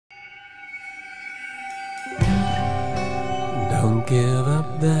give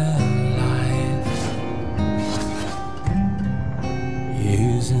up their lives,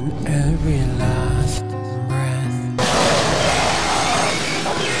 using every last breath.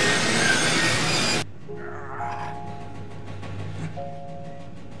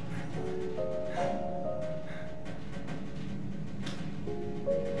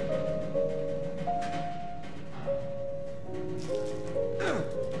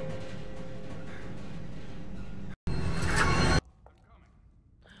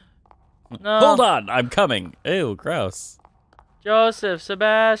 No. Hold on, I'm coming. Ew, gross. Joseph,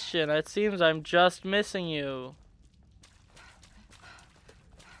 Sebastian, it seems I'm just missing you.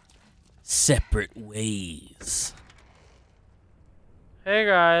 Separate ways. Hey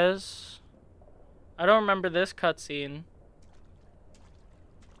guys. I don't remember this cutscene.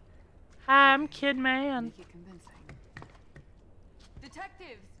 Hi, I'm Kid Man. Make it convincing.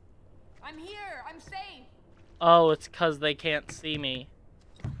 Detectives! I'm here! I'm safe! Oh, it's 'cause they can't see me.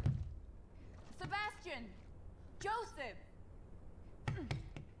 Sebastian! Joseph!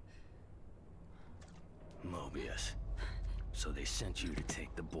 Mobius. So they sent you to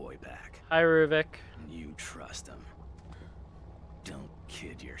take the boy back. Hi, Ruvik. And you trust him. Don't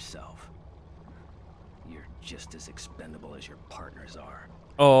kid yourself. You're just as expendable as your partners are.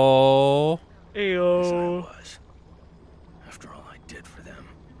 Oh. As I Ayo. was. After all I did for them.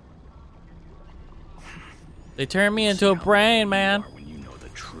 They turned me into a brain, man. When you know the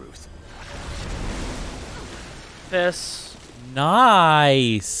truth. Piss.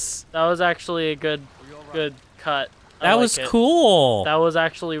 Nice. That was actually a good cut. That was cool. That was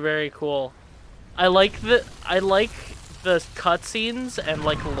actually very cool. I like the cutscenes and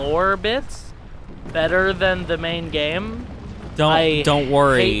like lore bits better than the main game. Don't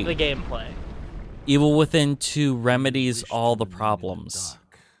worry. Hate the gameplay. Evil Within 2 remedies all the problems.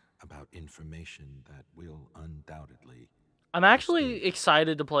 About information that will undoubtedly. I'm actually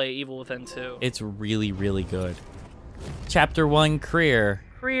excited to play Evil Within 2. It's really, really good. Chapter 1, Career.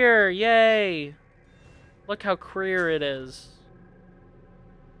 Career, yay! Look how career it is.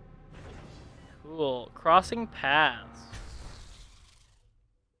 Cool. Crossing paths.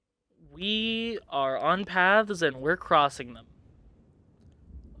 We are on paths and we're crossing them.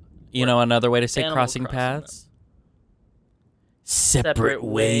 You know another way to say Animal crossing Crossing paths? Separate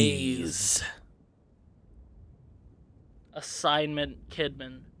ways. Assignment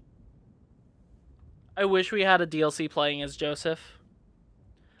Kidman. I wish we had a DLC playing as Joseph.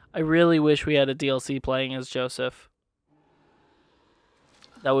 I really wish we had a DLC playing as Joseph.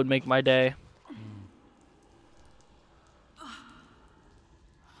 That would make my day.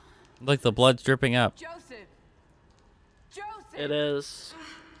 Look, the blood's dripping up. Joseph! Joseph! It is.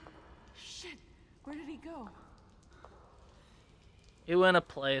 Shit! Where did he go? He went a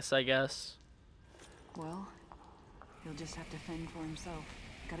place, I guess. Well, he'll just have to fend for himself.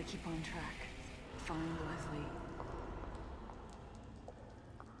 Gotta keep on track. Find Leslie.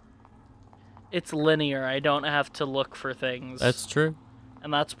 It's linear. I don't have to look for things. That's true.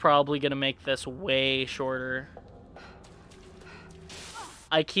 And that's probably going to make this way shorter.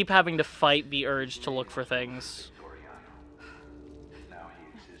 I keep having to fight the urge to look for things. Now he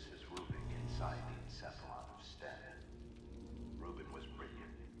exists as Rubik inside the encephalon of Sten. Rubin was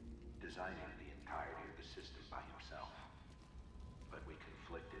brilliant, designing the entirety of the system by himself. But we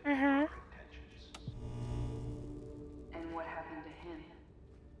conflicted with our intentions. And what happened to him?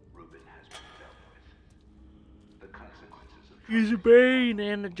 Rubin has been dealt with. The consequences of He's a brain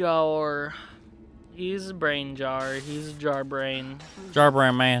and a jar. He's a brain jar. He's a jar brain.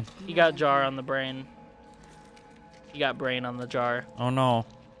 Jarbrain man. He got jar on the brain. He got brain on the jar. Oh no.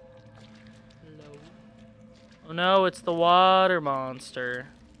 Oh no, it's the water monster.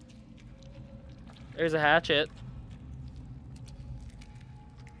 There's a hatchet.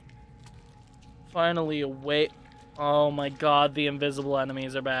 Finally awake. Oh my god, the invisible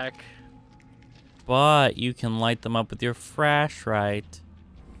enemies are back. But you can light them up with your flashlight.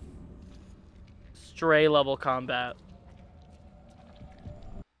 Stray level combat.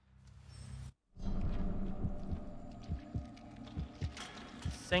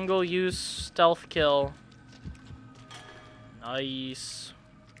 Single use stealth kill. Nice.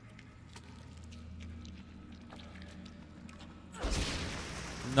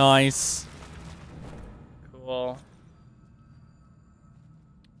 Nice. Cool.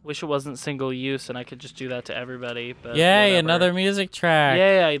 Wish it wasn't single use and I could just do that to everybody, but Yay, whatever. another music track.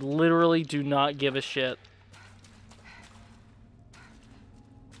 Yay, I literally do not give a shit.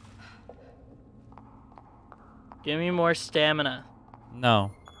 Give me more stamina.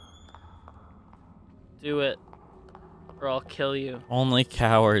 No. Do it. Or I'll kill you. Only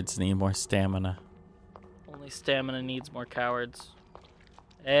cowards need more stamina. Only stamina needs more cowards.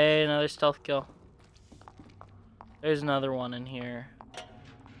 Hey, another stealth kill. There's another one in here.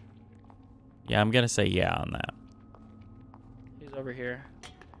 Yeah, I'm gonna say yeah on that. He's over here.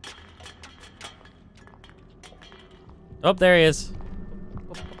 Oh, there he is.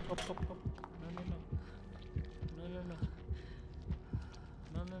 Up, up, up, up, up. No, no, no.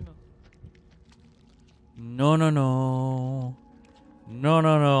 No, no, no. No, no, no. No, no, no. No,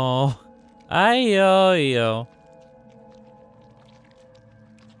 no, no. Ayo, yo.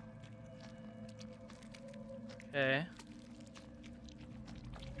 Okay.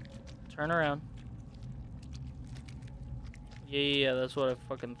 Turn around. Yeah, that's what I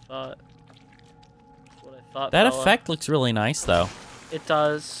fucking thought. That's what I thought. That fella. effect looks really nice, though. It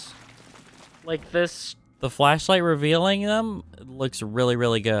does. Like this. The flashlight revealing them looks really,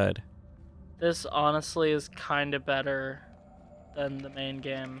 really good. This honestly is kind of better than the main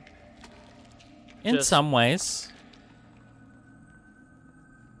game. In Just- some ways.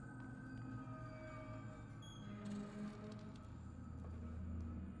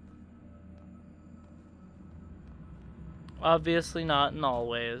 Obviously not in all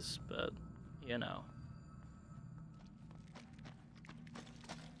ways, but you know.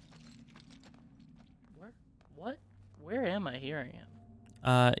 What? Where am I hearing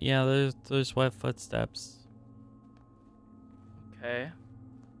it? Yeah, there's wet footsteps. Okay.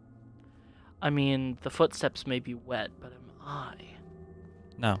 I mean, the footsteps may be wet, but am I?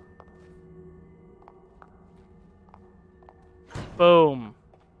 No. Boom.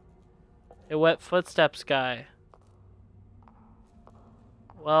 A wet footsteps guy.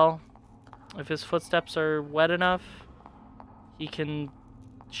 Well, if his footsteps are wet enough, he can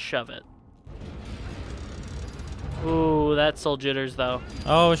shove it. Ooh, that still jitters though.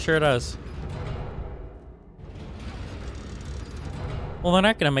 Oh, sure does. Well, they're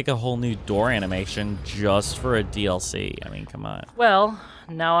not gonna make a whole new door animation just for a DLC. I mean, come on. Well,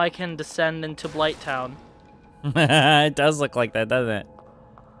 now I can descend into Blight Town. It does look like that, doesn't it?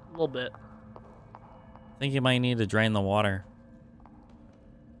 A little bit. I think you might need to drain the water.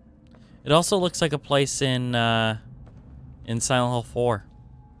 It also looks like a place in Silent Hill 4.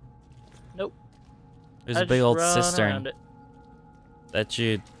 Nope. There's I a big just old run around cistern it. that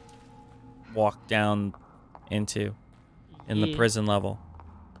you walk down into in the Ye- prison level.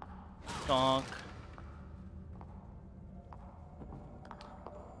 Donk.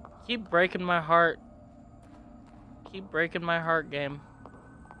 Keep breaking my heart. Keep breaking my heart, game.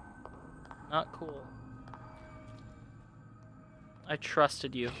 Not cool. I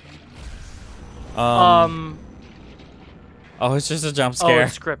trusted you. Oh, it's just a jump Oh, scare.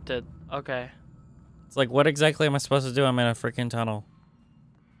 it's scripted. Okay. It's like, what exactly am I supposed to do? I'm in a freaking tunnel.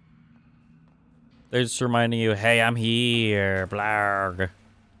 They're just reminding you, hey, I'm here, blarg.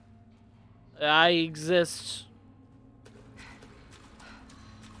 I exist.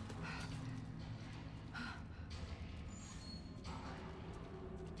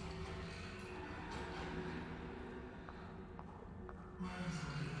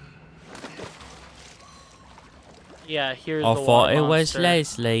 Yeah, here's I the thought water it was monster.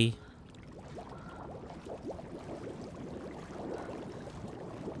 Leslie.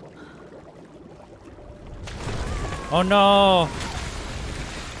 Oh no!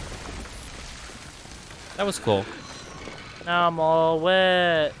 That was cool. Now I'm all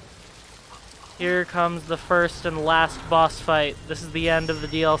wet. Here comes the first and last boss fight. This is the end of the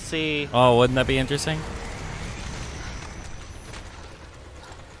DLC. Oh, wouldn't that be interesting?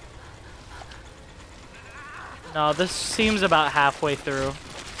 No, this seems about halfway through.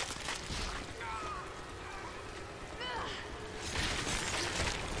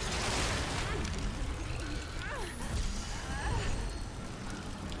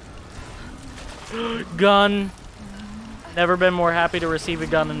 Gun. Never been more happy to receive a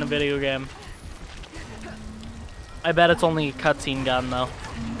gun in a video game. I bet it's only a cutscene gun though.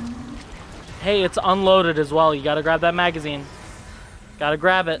 Hey, it's unloaded as well. You gotta grab that magazine. Gotta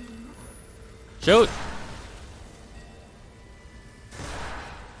grab it. Shoot!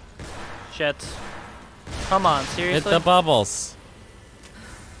 Shit. Come on, Hit seriously? the bubbles.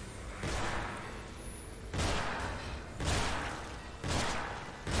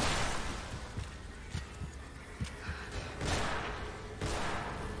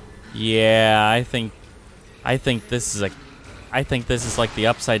 Yeah, I think this is like the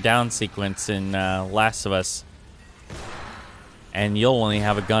upside down sequence in Last of Us. And you'll only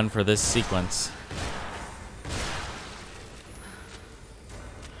have a gun for this sequence.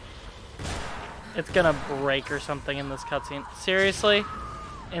 It's gonna break or something in this cutscene. Seriously?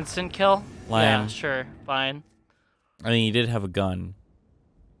 Instant kill? Yeah, Lame. sure. Fine. I mean, you did have a gun.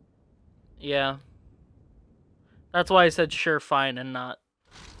 Yeah. That's why I said sure, fine, and not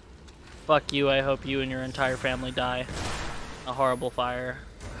Fuck you, I hope you and your entire family die. A horrible fire.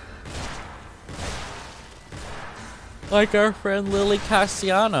 Like our friend Lily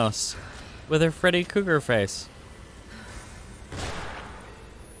Castellanos with her Freddy Krueger face.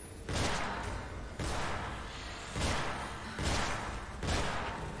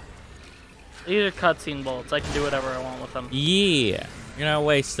 These are cutscene bullets. I can do whatever I want with them. Yeah. You're not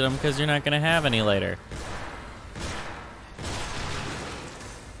wasting them because you're not going to have any later.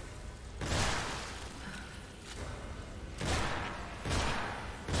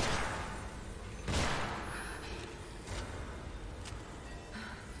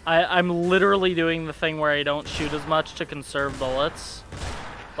 I'm literally doing the thing where I don't shoot as much to conserve bullets,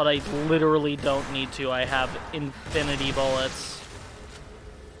 but I literally don't need to. I have infinity bullets.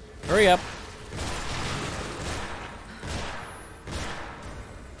 Hurry up.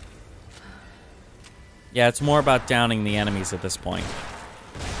 Yeah, it's more about downing the enemies at this point.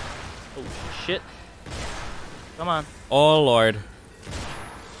 Oh, shit. Come on. Oh, Lord.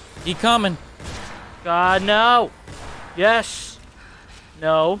 He coming. God, no! Yes!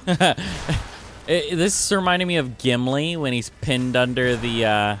 No. This is reminding me of Gimli when he's pinned under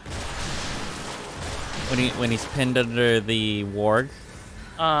the, when he's pinned under the warg.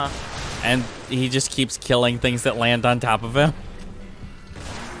 And he just keeps killing things that land on top of him.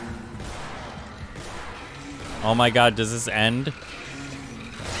 Oh my god, does this end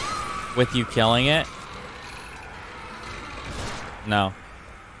with you killing it? No.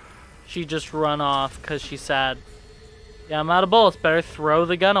 She just run off because she's sad. Yeah, I'm out of bullets. Better throw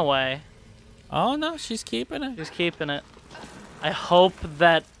the gun away. Oh no, she's keeping it. She's keeping it. I hope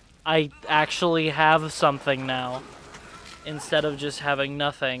that I actually have something now, instead of just having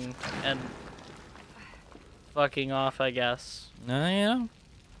nothing and fucking off, I guess. Yeah.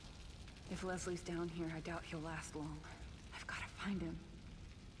 If Leslie's down here, I doubt he'll last long. I've got to find him.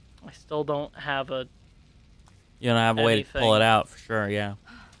 I still don't have a... You don't have a way to pull it out for sure, yeah.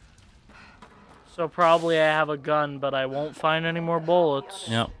 So probably I have a gun, but I won't find any more bullets.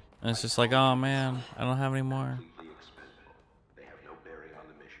 Yep. And it's just like, oh man, I don't have any more. Completely expendable. They have no bearing on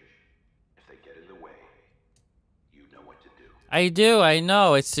the mission. If they get in the way, you know what to do. I do, I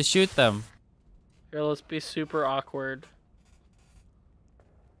know. It's to shoot them. Here, let's be super awkward.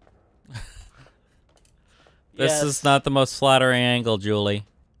 This is not the most flattering angle, Julie.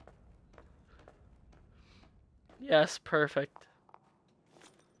 Yes, perfect.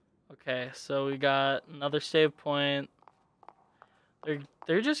 Okay, so we got another save point.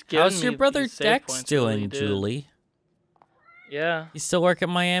 They're just giving How's your me brother these save Dex points doing, really, dude. Julie? Yeah, You still work at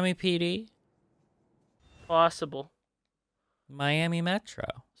Miami PD? possible. Miami Metro.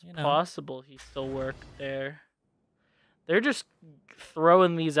 You know. Possible he still worked there. They're just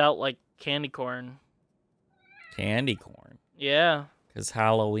throwing these out like candy corn. Candy corn. Yeah. 'Cause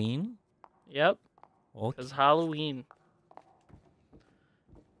Halloween? Yep. Okay. Because Halloween.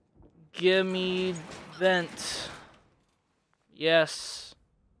 Gimme vent. Yes.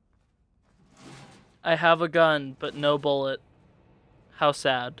 I have a gun, but no bullet. How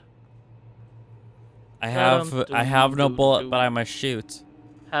sad. I have no bullet, but I must shoot.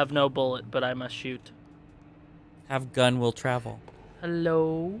 Have no bullet, but I must shoot. Have gun will travel.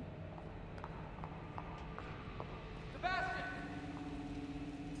 Hello?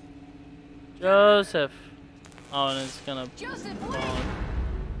 Joseph. Oh, and it's gonna... Joseph, fall.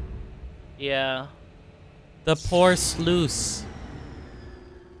 Yeah. The poor sluice.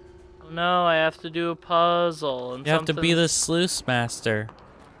 Oh no, I have to do a puzzle. And You have to be something- the sluice master.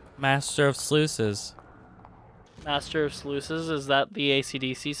 Master of sluices. Master of Sluices. Is that the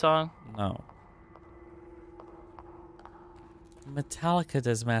AC/DC song? No. Metallica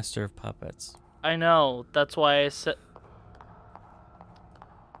does Master of Puppets. I know. That's why I said...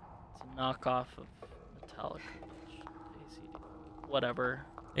 It's a knockoff of Metallica. Whatever.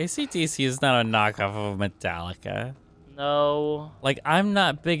 AC/DC is not a knockoff of Metallica. No. Like, I'm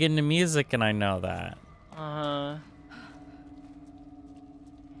not big into music and I know that. Uh-huh.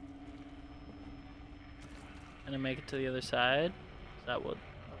 Can I make it to the other side? Is that what...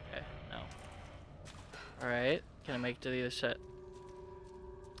 Okay, no. Alright. Can I make it to the other side?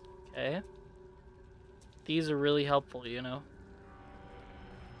 Okay. These are really helpful, you know?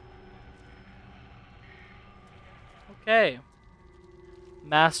 Okay.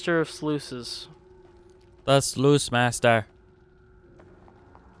 Master of Sluices. The sluice master.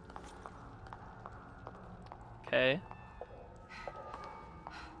 Okay.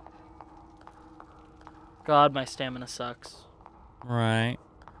 God, my stamina sucks. Right.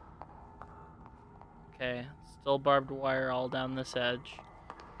 Okay. Still barbed wire all down this edge.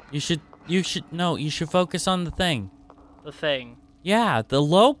 You should focus on the thing. The thing. Yeah, the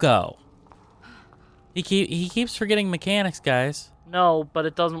logo. He keeps forgetting mechanics, guys. No, but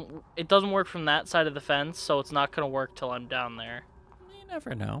it doesn't work from that side of the fence, so it's not gonna work till I'm down there. You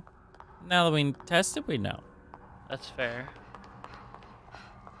never know. Now that we test it, we know. That's fair.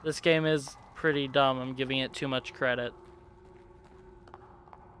 This game is pretty dumb. I'm giving it too much credit.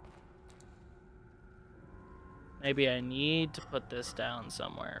 Maybe I need to put this down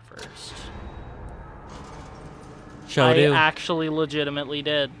somewhere first. Show do. I actually legitimately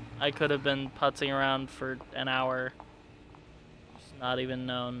did. I could have been putzing around for an hour. It's not even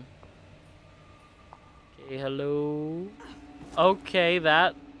known. Okay, hello. Okay,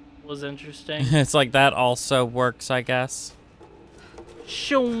 that was interesting. It's like that also works, I guess.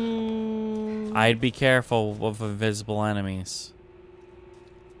 Shoo. I'd be careful of invisible enemies.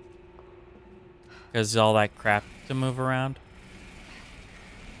 Because all that crap to move around.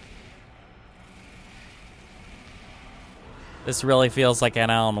 This really feels like an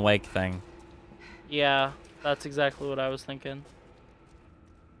Alan Wake thing. Yeah, that's exactly what I was thinking.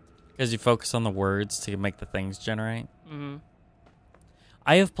 Because you focus on the words to make the things generate. Mm-hmm.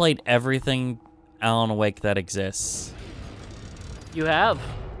 I have played everything Alan Wake that exists. You have.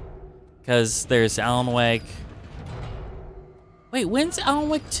 Because there's Alan Wake. Wait, when's Alan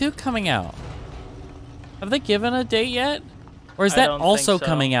Wake 2 coming out? Have they given a date yet? Or is I that don't also think so.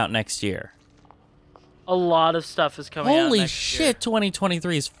 coming out next year? A lot of stuff is coming out Holy next shit, year.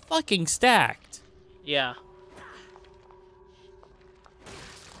 2023 is fucking stacked. Yeah.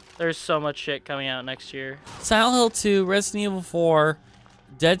 There's so much shit coming out next year. Silent Hill 2, Resident Evil 4,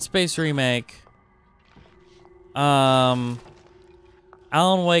 Dead Space Remake, Alan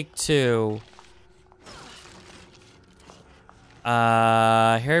Wake 2,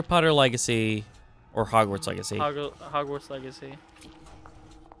 Harry Potter Legacy, or Hogwarts Legacy. Hogwarts Legacy.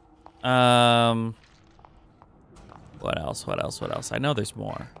 What else? What else? What else? I know there's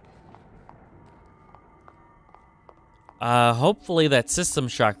more. Hopefully that System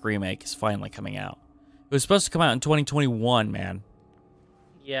Shock remake is finally coming out. It was supposed to come out in 2021, man.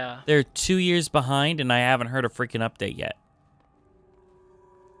 Yeah. They're 2 years behind, and I haven't heard a freaking update yet.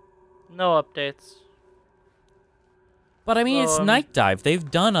 No updates. But I mean, it's Night Dive. They've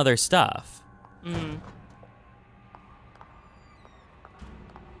done other stuff. Mm.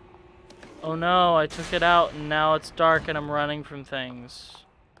 Oh no, I took it out and now it's dark and I'm running from things.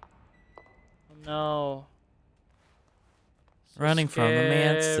 Oh no. So Running from the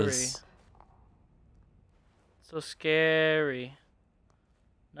monsters. So scary.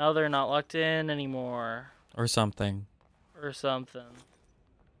 Now they're not locked in anymore. Or something. Or something.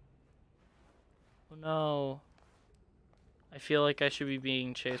 Oh no. I feel like I should be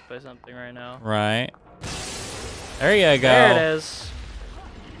being chased by something right now. Right. There you go. There it is.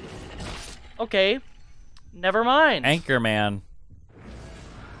 Okay. Never mind. Anchorman.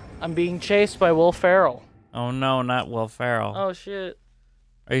 I'm being chased by Will Ferrell. Oh no, not Will Ferrell. Oh shit.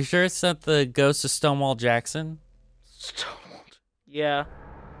 Are you sure it's not the ghost of Stonewall Jackson? Stonewall. Yeah.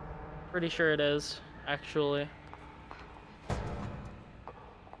 Pretty sure it is, actually.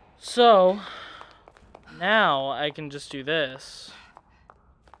 So, now I can just do this.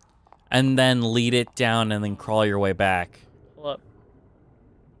 And then lead it down and then crawl your way back. Hold up.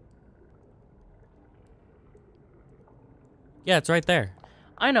 Yeah, it's right there.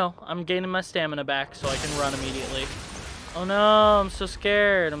 I know. I'm gaining my stamina back so I can run immediately. Oh no, I'm so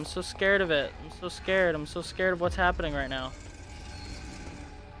scared. I'm so scared of it. I'm so scared. I'm so scared of what's happening right now.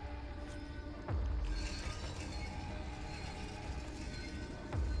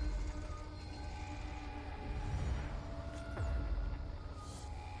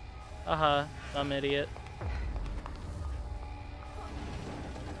 Dumb idiot.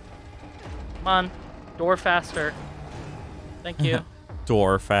 Come on. Door faster. Thank you.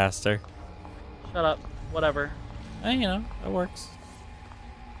 Door faster. Shut up. Whatever. You know, that works.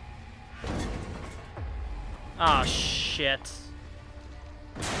 Ah, shit.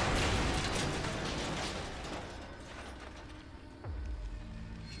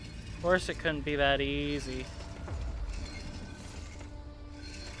 Of course it couldn't be that easy.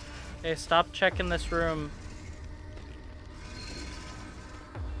 Okay, stop checking this room.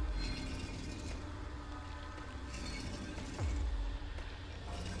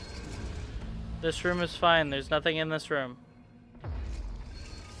 This room is fine. There's nothing in this room.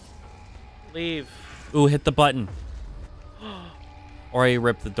 Leave. Ooh, hit the button. Or he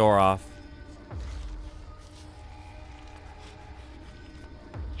ripped the door off.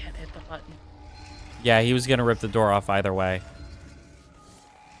 Can't hit the button. Yeah, he was gonna rip the door off either way.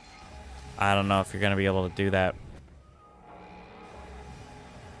 I don't know if you're gonna be able to do that.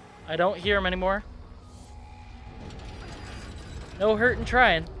 I don't hear him anymore. No hurt in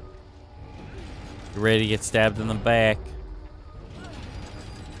trying. You ready to get stabbed in the back?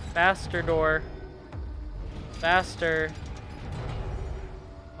 Faster, door. Faster.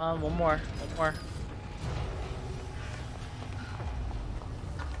 Come on, one more. One more.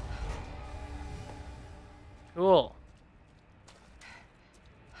 Cool.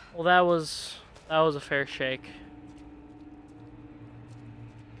 Well, that was a fair shake.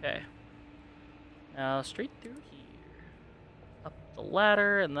 Okay. Now straight through here. Up the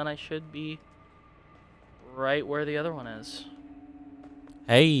ladder, and then I should be right where the other one is.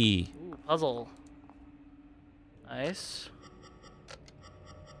 Hey. Ooh, puzzle. Nice.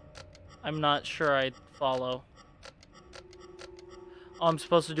 I'm not sure I follow. Oh, I'm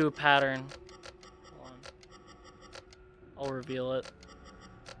supposed to do a pattern. Hold on. I'll reveal it.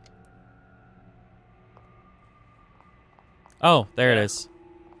 Oh, there Yeah. it is.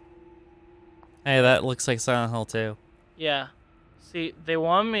 Hey, that looks like Silent Hill 2. Yeah. See, they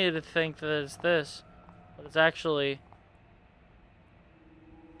want me to think that it's this, but it's actually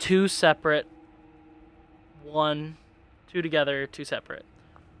two separate. Two together, two separate.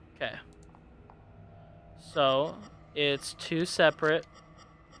 Okay. So, it's two separate,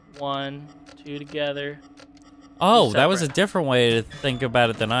 two together. Oh, that was a separate. different way to think about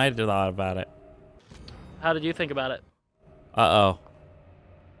it than I thought about it. How did you think about it? Uh-oh.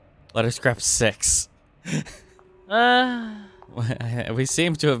 Let us grab 6. We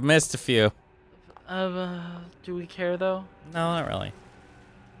seem to have missed a few. Do we care though? No, not really.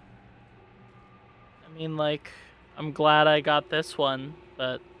 I mean, like, I'm glad I got this one,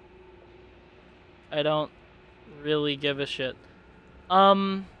 but I don't really give a shit.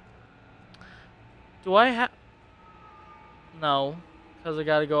 Do I have... No, because I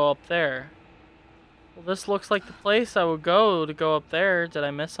gotta go up there. Well, this looks like the place I would go to go up there. Did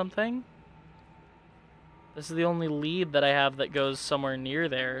I miss something? This is the only lead that I have that goes somewhere near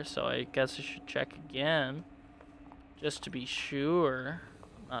there, so I guess I should check again. Just to be sure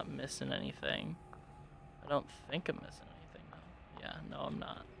I'm not missing anything. I don't think I'm missing anything, though. Yeah, no, I'm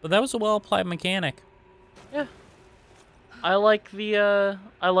not. But that was a well-applied mechanic. Yeah. I like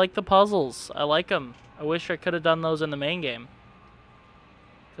the puzzles. I like them. I wish I could have done those in the main game.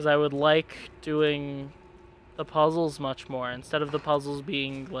 Because I would like doing the puzzles much more, instead of the puzzles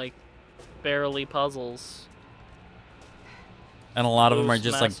being, like, barely puzzles. And a lot of them are Boost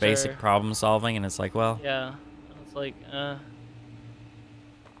just like master. basic problem solving, and it's like, well, Yeah. And it's like,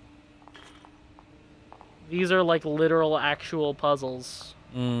 These are, like, literal, actual puzzles.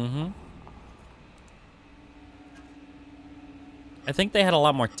 mm-hmm. I think they had a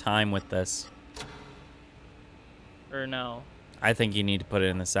lot more time with this. Or no. I think you need to put it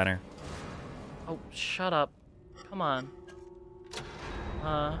in the center. Oh, shut up. Come on.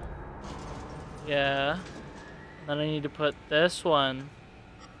 Yeah. Then I need to put this one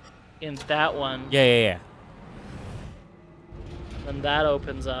in that one. Yeah. Then that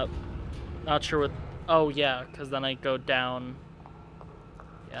opens up. Not sure what... Oh, yeah, because then I go down.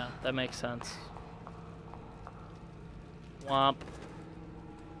 Yeah, that makes sense. Womp.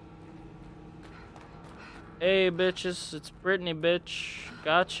 Hey, bitches. It's Brittany, bitch.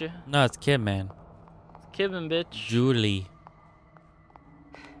 Gotcha. No, it's Kid Man. Kibben, bitch. Julie.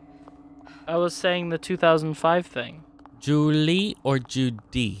 I was saying the 2005 thing. Julie or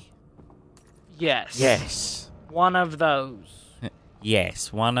Judy? Yes. Yes. One of those.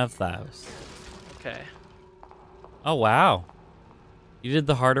 Yes, one of those. Okay. Oh, wow. You did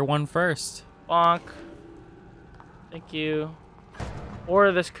the harder one first. Bonk. Thank you.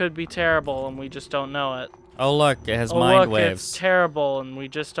 Or this could be terrible and we just don't know it. Oh, look, it has Oh, mind look, waves. it's terrible and we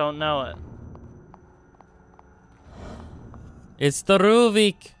just don't know it. It's the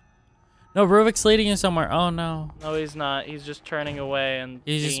Ruvik. No, Ruvik's leading you somewhere. Oh, no. No, he's not. He's just turning away and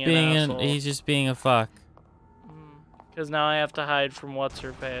He's just being being an asshole. he's just being a fuck. Because now I have to hide from what's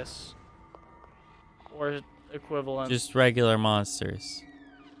her face. Or equivalent. Just regular monsters.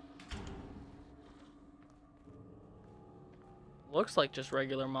 Looks like just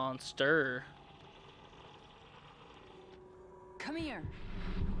regular monster. Come here.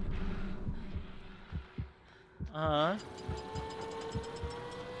 Uh-huh.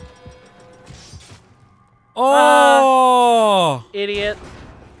 Oh! Idiot.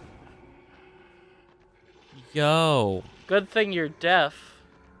 Yo. Good thing you're deaf.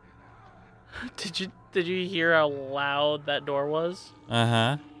 Did you hear how loud that door was?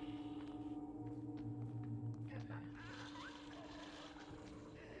 Uh-huh.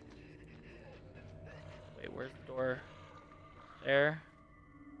 Wait, where's the door? There.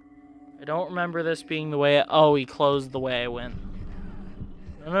 I don't remember this being the way oh, he closed the way I went.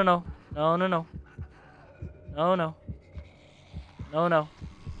 No. No.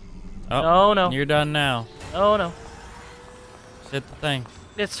 No, no. You're done now. Oh, no. Just hit the thing.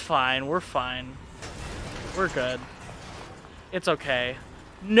 It's fine. We're fine. We're good. It's okay.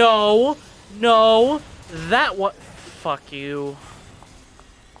 No. No. That what? Fuck you.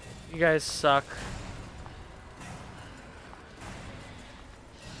 You guys suck.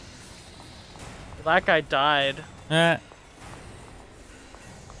 That guy died. Eh.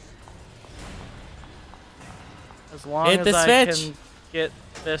 As long Hit as the I switch. can get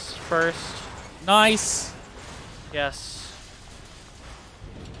this first. Nice. Yes.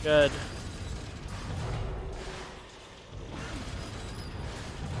 Good.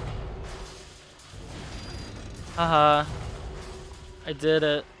 Haha. I did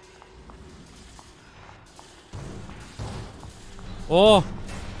it. Oh.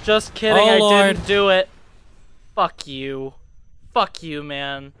 Just kidding, Oh, I Lord. didn't do it. Fuck you. Fuck you,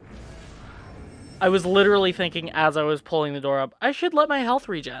 man. I was literally thinking as I was pulling the door up, I should let my health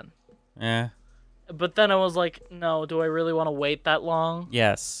regen. Yeah. But then I was like, no, do I really want to wait that long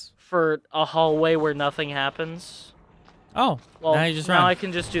Yes. for a hallway where nothing happens? Oh. Well, now you just now run. I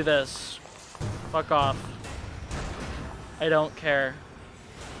can just do this. Fuck off. I don't care.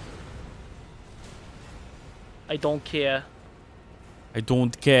 I don't care. I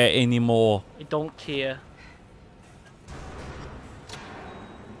don't care anymore. I don't care.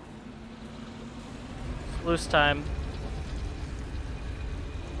 Loose time.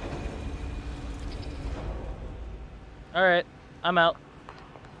 Alright, I'm out.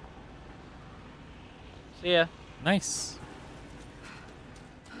 See ya. Nice.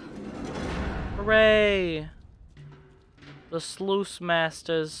 Hooray! The sluice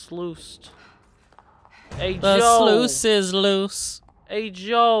master's sluiced. Hey, The Joe! sluice is loose. Hey,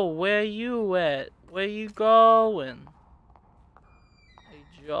 Joe, where you at? Where you going? Hey,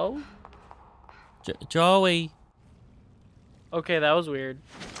 Joe? Joey. Okay, that was weird.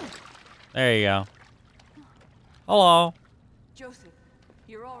 There you go. Hello. Joseph,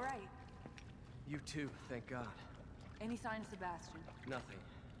 you're all right. You too, thank God. Any sign of Sebastian? Nothing.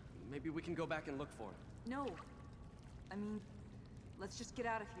 Maybe we can go back and look for him. No. I mean, let's just get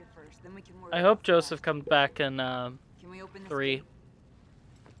out of here first, then we can worry. I about hope Sebastian. Joseph comes back in, Can we open this 3. gate?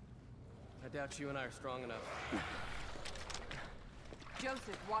 I doubt you and I are strong enough.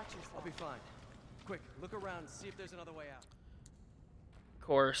 Joseph, watch yourself. I'll be fine. Quick, look around, see if there's another way out. Of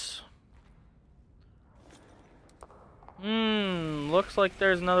course. Looks like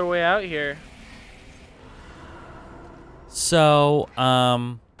there's another way out here. So,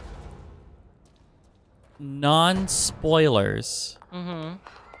 non-spoilers. Mm-hmm.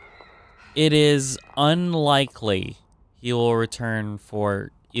 It is unlikely he will return for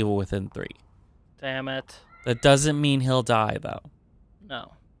Evil Within 3. Damn it. That doesn't mean he'll die, though.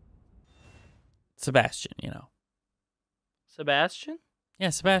 No. Sebastian, you know. Sebastian? Yeah,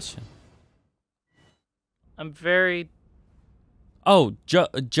 Sebastian. I'm very... Oh,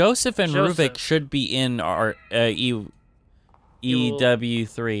 Joseph and Joseph. Ruvik should be in our EW3.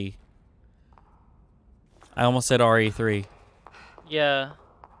 I almost said RE3. Yeah.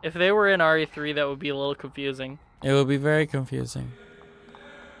 If they were in RE3, that would be a little confusing. It would be very confusing.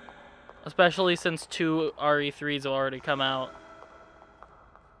 Especially since 2 RE3s have already come out.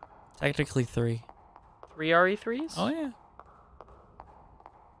 Technically 3. 3 RE3s? Oh, yeah.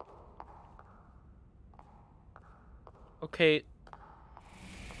 Okay.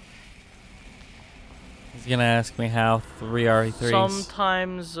 He's gonna ask me how 3 RE3s.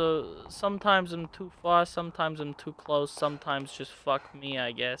 Sometimes I'm too far, sometimes I'm too close, sometimes just fuck me,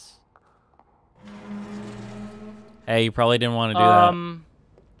 I guess. Hey, you probably didn't want to do that.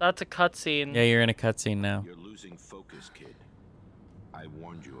 That's a cutscene. Yeah, you're in a cutscene now. You're losing focus, kid. I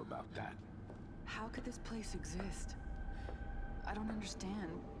warned you about that. How could this place exist? I don't understand.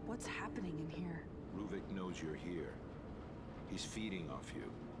 What's happening in here? Ruvik knows you're here. He's feeding off you.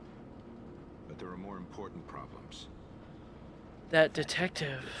 But there are more important problems. That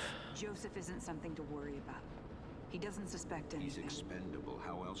detective. Joseph isn't something to worry about. He doesn't suspect He's anything. expendable.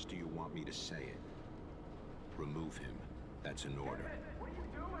 How else do you want me to say it? Remove him. That's an order.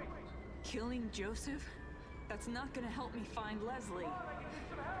 Killing Joseph? That's not gonna help me find Leslie.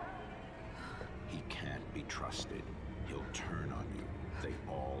 He can't be trusted. He'll turn on you. They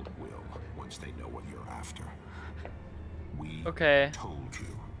all will, once they know what you're after. We told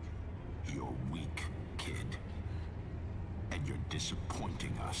you. You're weak, kid. And you're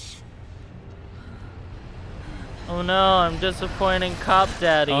disappointing us. Oh no, I'm disappointing Cop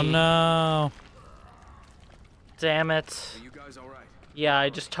Daddy. Oh no. Damn it. Are you guys all right? Yeah, I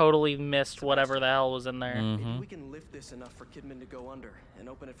just totally missed whatever the hell was in there. Maybe we can lift this enough for Kidman to go under and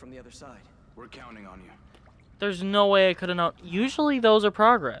open it from the other side. We're counting on you. There's no way I could have known. Usually those are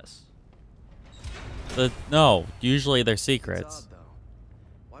progress. No, usually they're It's secrets. odd, though.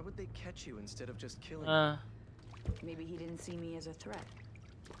 Why would they catch you instead of just killing Uh, Maybe he didn't see me as a threat.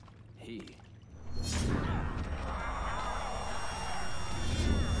 He.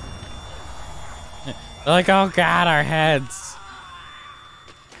 They're like, oh god, our heads.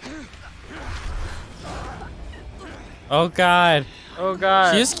 Oh god. oh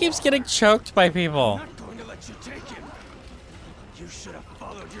god. She just keeps getting choked by people. Not going to let you take him. You should have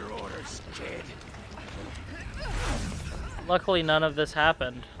followed your orders, kid. Luckily, none of this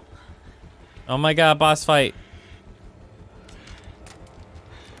happened. Oh my god, boss fight.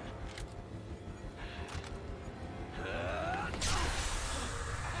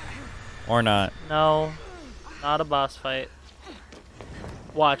 Or not. No, not a boss fight.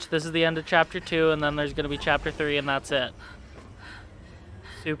 Watch, this is the end of chapter 2, and then there's gonna be chapter 3, and that's it.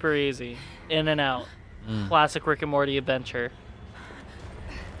 Super easy. In and out. Classic Rick and Morty adventure.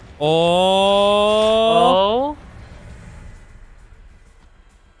 Oh.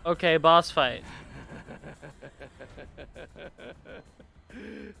 Oh. Okay, boss fight.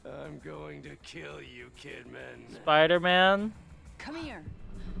 I'm going to kill you, Kidman. Spider-Man. Come here.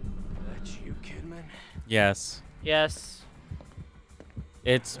 That's you, Kidman? Yes. Yes.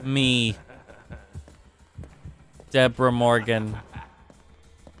 It's me. Deborah Morgan.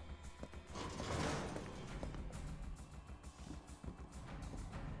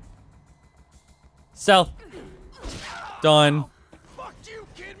 Stealth. Done. Fuck you,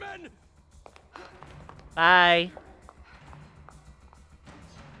 Kidman! Bye.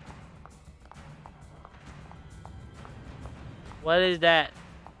 What is that?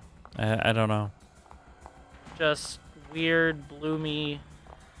 I don't know. Just weird, bloomy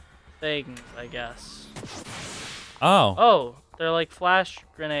things, I guess. Oh. Oh, they're like flash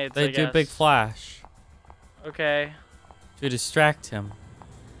grenades, They I do guess. big flash Okay. to distract him.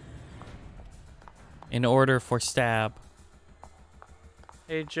 In order for stab.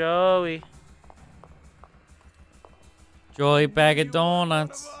 Hey, Joey. Joy bag of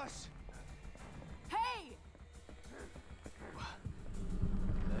donuts. Hey!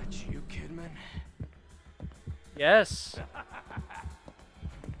 That's you, Kidman? Yes.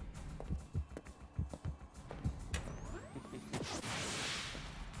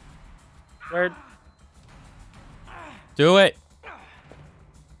 Where? Do it.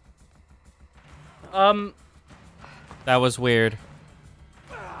 That was weird.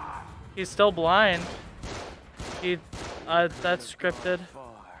 He's still blind. That's scripted.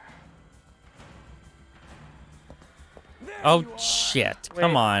 Oh shit.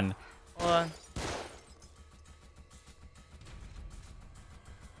 Come Wait. on. Hold on.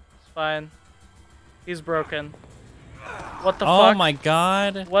 It's fine. He's broken. What the Oh fuck? my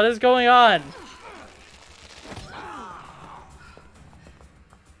god. What is going on?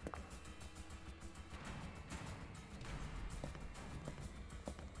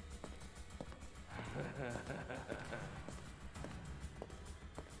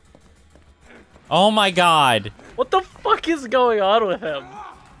 Oh my god. What the fuck is going on with him?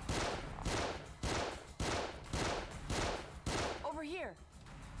 Over here.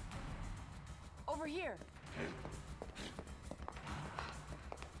 Over here.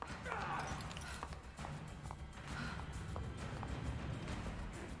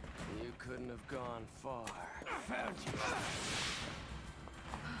 You couldn't have gone far.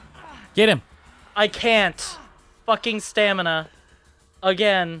 Get him. I can't. Fucking stamina.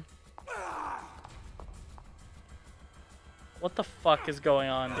 Again. What the fuck is going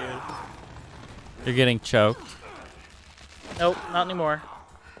on, dude? You're getting choked. Nope, not anymore.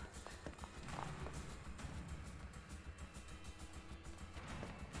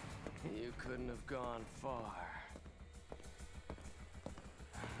 You couldn't have gone far.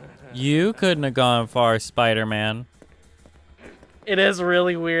 You couldn't have gone far, Spider-Man. It is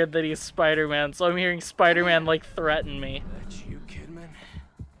really weird that he's Spider-Man, so I'm hearing Spider-Man, like, threaten me. That's you, Kidman?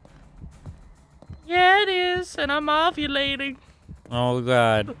 Yeah, it is, and I'm ovulating. Oh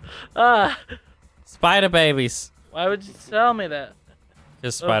god. Ah, Spider babies. why would you tell me that?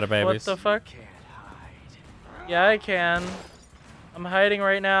 Just spider babies. What the fuck? Can't hide. Yeah, I can. I'm hiding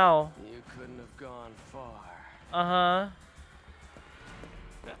right now. You couldn't have gone far. Uh-huh.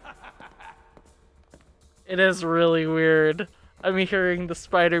 It is really weird. I'm hearing the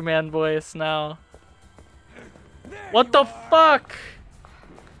Spider-Man voice now. What the fuck?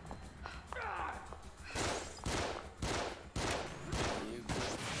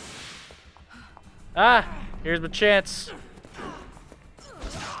 Ah, here's my chance.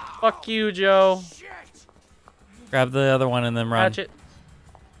 Fuck you, Joe. Grab the other one and then run. Hatchet.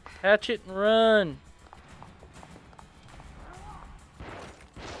 Hatchet and run.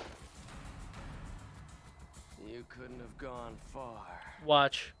 gone far.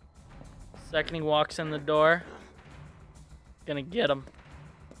 Watch. Second he walks in the door, gonna get him.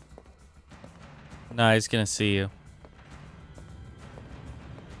 No, he's gonna see you.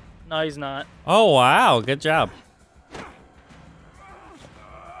 No, he's not. Oh, wow. Good job.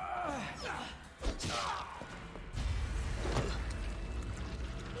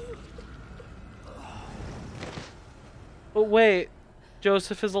 But wait,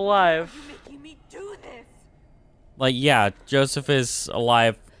 Joseph is alive. Making me do this. Like, yeah, Joseph is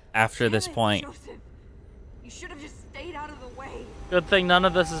alive after this Damn it, point. Joseph. You should have just stayed out of the way. Good thing none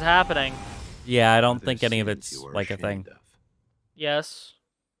of this is happening. Yeah, I don't Are there think any of sins it's you are like a thing. ashamed of? Yes.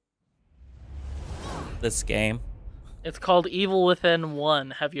 This game. It's called Evil Within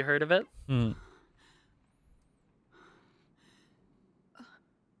 1. Have you heard of it? Hmm.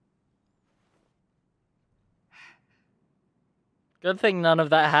 Good thing none of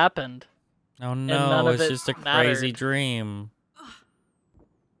that happened. Oh none no, of it's it just a mattered. crazy dream.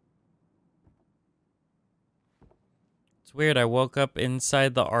 It's weird, I woke up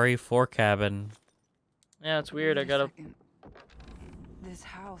inside the RE4 cabin. Yeah, it's weird. I Wait a gotta. second. This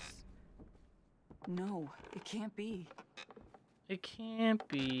house. No, it can't be. It can't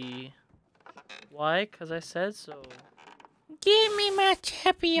be. Why? 'Cause I said so. Give me my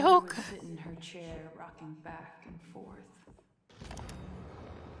tapioca. Sit in her chair, rocking back and forth.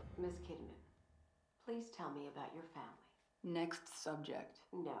 Miss Kidman, please tell me about your family. Next subject.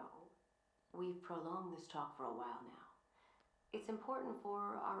 No. We've prolonged this talk for a while now. It's important for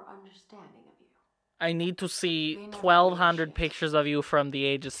our understanding of you. I need to see 1,200 pictures of you from the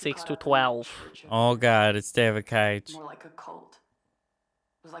ages 6 to 12. Oh god, it's David Cage. More like a cult.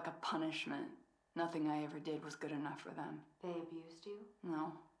 It was like a punishment. Nothing I ever did was good enough for them. They abused you?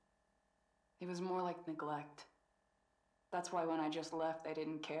 No. It was more like neglect. That's why when I just left, they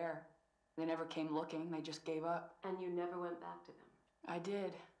didn't care. They never came looking, they just gave up. And you never went back to them? I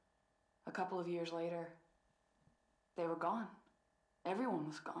did. A couple of years later, they were gone. Everyone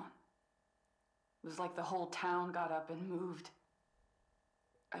was gone. It was like the whole town got up and moved.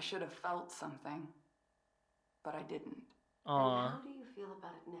 I should have felt something, but I didn't. And Aw. how do you feel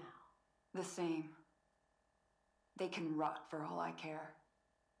about it now? The same. They can rot for all I care.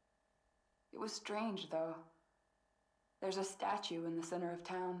 It was strange, though. There's a statue in the center of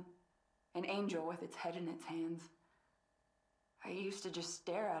town, an angel with its head in its hands. I used to just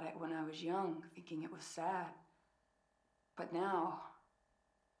stare at it when I was young, thinking it was sad. But now,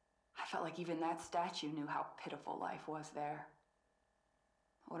 I felt like even that statue knew how pitiful life was there.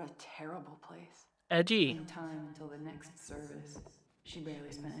 What a terrible place. Edgy. In time until the next service, she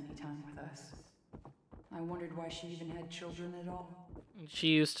barely spent any time with us. I wondered why she even had children at all. She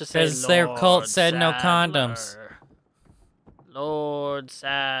used to say, 'Cause their cult "Lord said no Sadler. condoms." Lord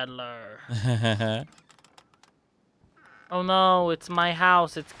Sadler. Oh no, it's my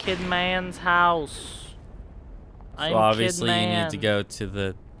house. It's Kid Man's house. I'm So obviously Kid you Man. need to go to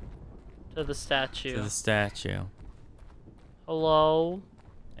the statue. statue Hello?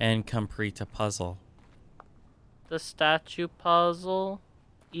 and complete a puzzle. The statue puzzle?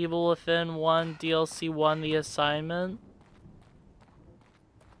 Evil Within 1 DLC 1 the assignment?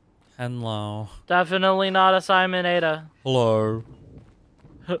 Hello. Definitely not assignment Ada. Hello.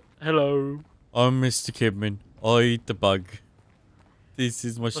 Hello. I'm Mr. Kidman. I eat the bug. This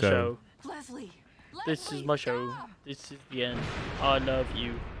is my My show. show. Leslie! This is my show. This is the end. I love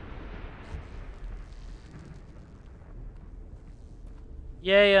you.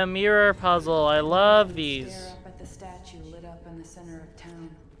 Yay, a mirror puzzle. I love these. Stare up at the statue lit up in the center of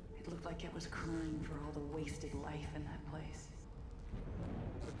town. It looked like it was crying for all the wasted life in that place.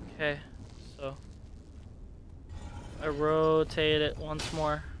 Okay, so I rotate it once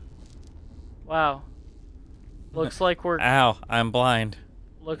more. Wow. Looks like we're Ow, I'm blind.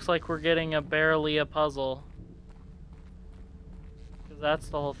 getting barely a puzzle. Cause that's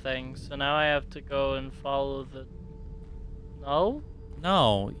the whole thing. So now I have to go and follow the. No?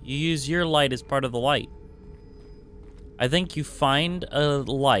 No, you use your light as part of the light. I think you find a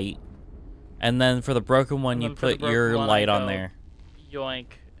light, and then for the broken one, And you then for the put broken your one, light I on go there. Yoink.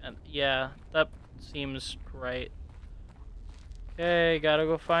 And yeah, that seems right. Okay, gotta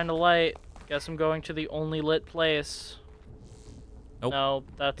go find a light. Guess I'm going to the only lit place. Nope. No,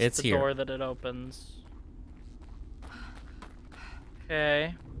 that's It's the here. door that it opens.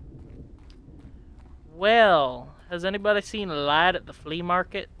 Okay. Well, has anybody seen a light at the flea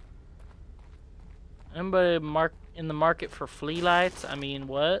market? Anybody in the market for flea lights? I mean,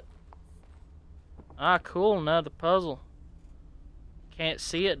 what? Ah, cool, another puzzle. Can't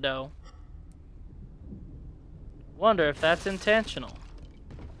see it, though. Wonder if that's intentional.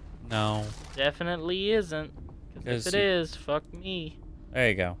 No. Definitely isn't. Because if it is, fuck me. There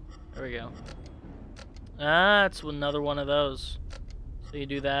you go. There we go. Ah, it's another one of those. So you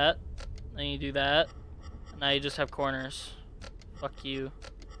do that, then you do that, and now you just have corners. Fuck you.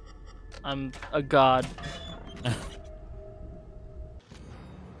 I'm a god.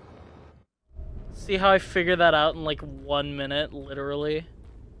 See how I figured that out in like 1 minute, literally?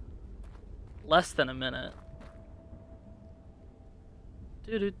 Less than a minute.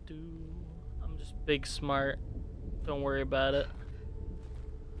 I'm just big smart. Don't worry about it.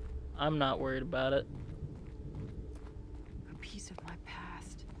 I'm not worried about it. A piece of my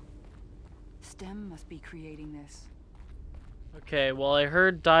past. STEM must be creating this. Okay, well I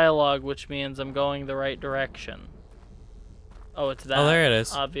heard dialogue, which means I'm going the right direction. Oh, it's that. Oh, there it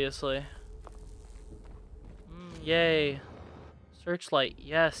is. Obviously. Yay. Searchlight,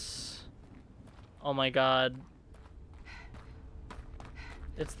 yes. Oh my god.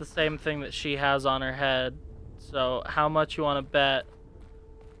 It's the same thing that she has on her head. So, how much you want to bet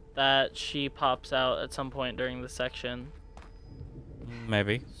that she pops out at some point during the section?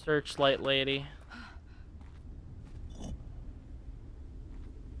 Maybe. Searchlight lady.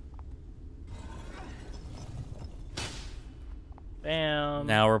 Bam.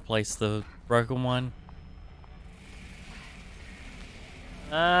 Now replace the broken one.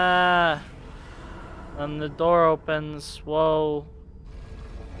 Ah. And the door opens. Whoa.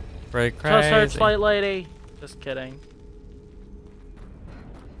 Pretty Just crazy. searchlight lady. Just kidding.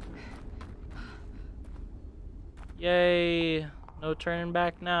 Yay. No turning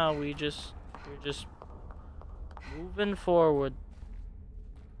back now. We're just moving forward.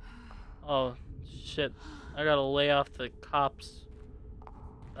 Oh, shit. I gotta lay off the cops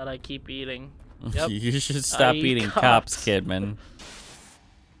that I keep eating. Yep. You should stop eating cops, Kidman.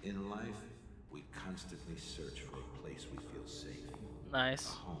 In life, we constantly search for a place we feel safe. Nice.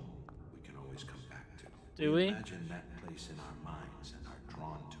 A home we can always come back to. Do we? Imagine that place in our minds and are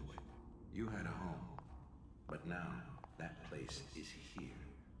drawn to it. You had a home, but now that place is here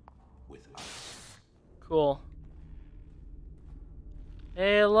with us. Cool.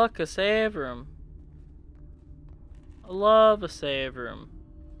 Hey, look, a save room. I love a save room.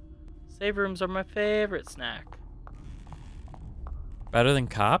 Save rooms are my favorite snack. Better than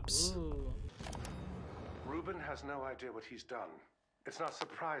cops? Ooh. Reuben has no idea what he's done. It's not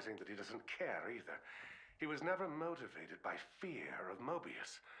surprising that he doesn't care either. He was never motivated by fear of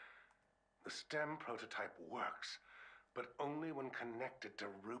Mobius. The STEM prototype works, but only when connected to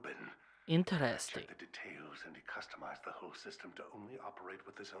Reuben. Interesting. Check the details, and he customized the whole system to only operate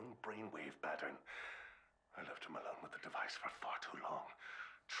with his own brainwave pattern. I left him alone with the device for far too long.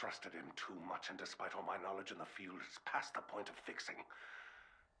 Trusted him too much, and despite all my knowledge in the field, it's past the point of fixing.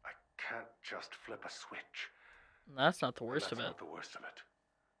 I can't just flip a switch. That's not the worst of it. That's not the worst of it.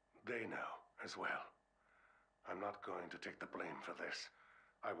 They know as well. I'm not going to take the blame for this.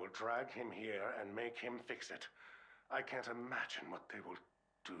 I will drag him here and make him fix it. I can't imagine what they will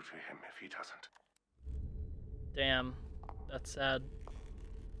do to him if he doesn't. Damn. That's sad.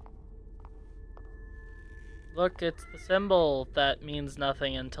 Look, it's the symbol that means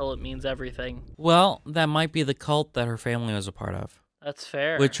nothing until it means everything. Well, that might be the cult that her family was a part of. That's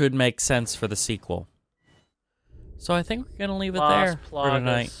fair. Which would make sense for the sequel. So I think we're going to leave it there for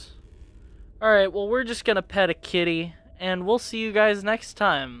tonight. Alright, well, we're just going to pet a kitty, and we'll see you guys next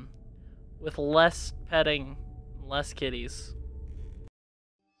time with less petting, less kitties.